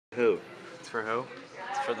Who? It's for who?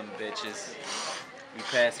 It's for them bitches. We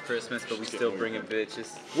passed Christmas, but we still bringing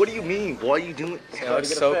bitches. What do you mean? Why are you doing? It looks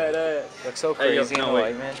so crazy. Hey, yo, no,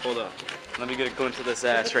 wait, man. Hold up. Let me get a glimpse of this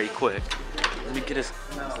ass right quick. Let me get his.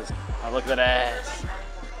 Oh, look at that ass.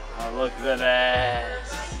 Oh, look at that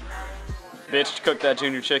ass. Bitch, cook that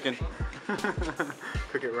junior chicken.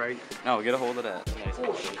 Cook it right. No, get a hold of that. Nice.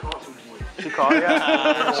 Oh, she caught you. She caught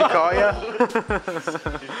ya? She caught ya?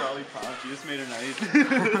 She probably popped. You just made her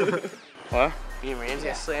nice. What? Me and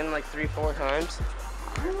Ramsey slammed like 3-4 times.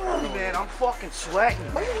 Man, I'm fucking sweating.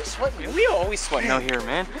 Why are we sweating? Man, we always sweating out here,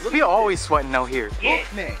 man. We always sweating out here. Yeah.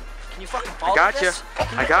 Man. Can you fucking follow I got you. this?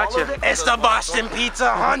 I got you. It's the Boston Pizza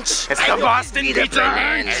Hunch. It's the Boston Pizza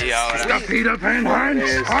Hunch. It's the Peter Pan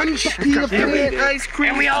Hunch. Peter Pan ice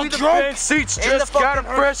cream. And we all drunk. Seats In the just got a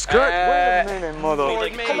fucking fresh skirt. Wait a minute, mother.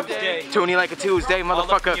 Toonie like a Tuesday,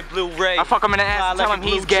 motherfucker. I fuck him in the ass and tell him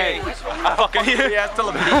he's gay. I fucking Tell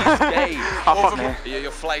him he's gay. I fuck him.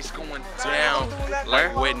 Your flight's going down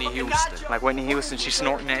like Whitney Houston. Like Whitney Houston, she's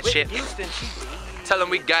snorting that shit. Tell him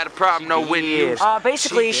we got a problem, no Whitney Houston.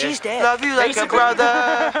 Basically, she's dead. Love you like a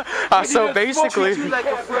brother. So basically.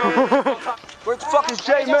 Where the fuck is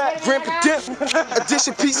J-Mac? Grandpa Dip.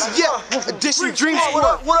 Edition PCF. Edition Dream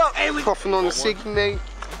Squad. What up? Hey, puffing on the ciggy, mate.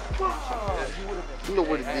 You know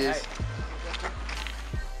what it is.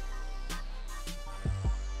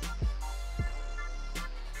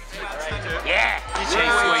 Yeah.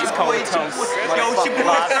 Sway's cold toast. Yo, it's your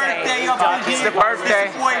boy's birthday up in It's here. the birthday.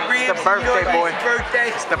 It's the birthday, boy. Birthday.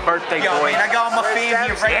 It's the birthday, Yo, boy. man, I got all my fans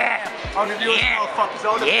here right Yeah. now. On the newest motherfuckers.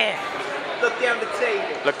 On the Look down the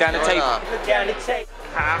table. Look down the tape. Look down the table.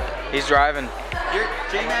 He's driving. You're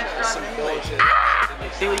J-Man's driving anyway.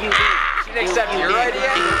 See what you do. She didn't accept your idea.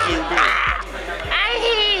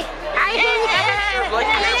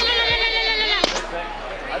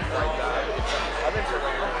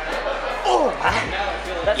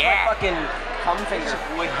 That's my fucking cum finger.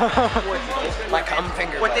 My cum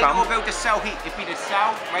finger. What they know about the cell heat? It be the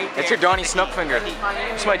cell right there. That's your Donnie Snook finger.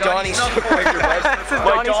 It's my Donnie Snook finger, bud.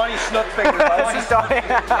 My Donnie Snook finger, bud. This is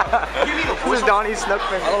Donnie Snook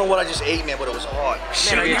finger. I don't know what I just ate, man, but it was hot.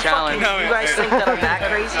 Should be a challenge. You guys think that I'm that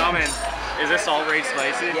crazy? No, man. Is this all rate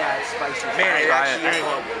spicy? Yeah, it's spicy. Man, Try it.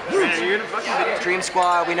 actually, Man, are you gonna fucking video? Dream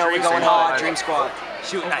Squad, we know we're going hard. Dream Squad.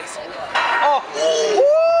 Shoot nice.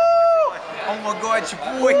 Oh my God, your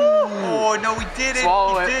boy. Oh no, we did it.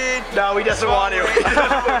 Swallow we it. did. No, he doesn't want to.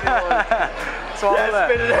 Swallow that.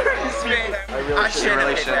 I shouldn't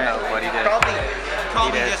really have hit shouldn't that. have, but he did.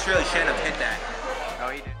 Probably did. just really shouldn't have hit that. No,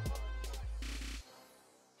 he did.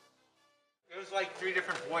 It was like 3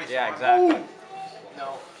 different voices. Yeah, exactly.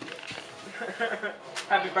 No.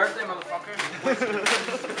 Happy birthday, motherfucker.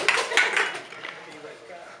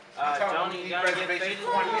 Johnny,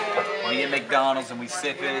 We at McDonald's and we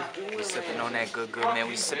sipping. We sipping on that good, man.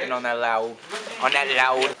 We sipping on that loud. On that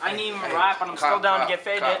loud. I need him rap, but I'm still down to get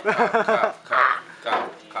faded. Kyle,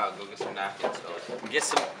 go get some napkins. Get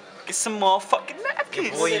some motherfucking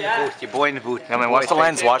napkins. Your boy in the booth. Yeah, man, watch the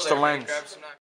lens. Watch the lens.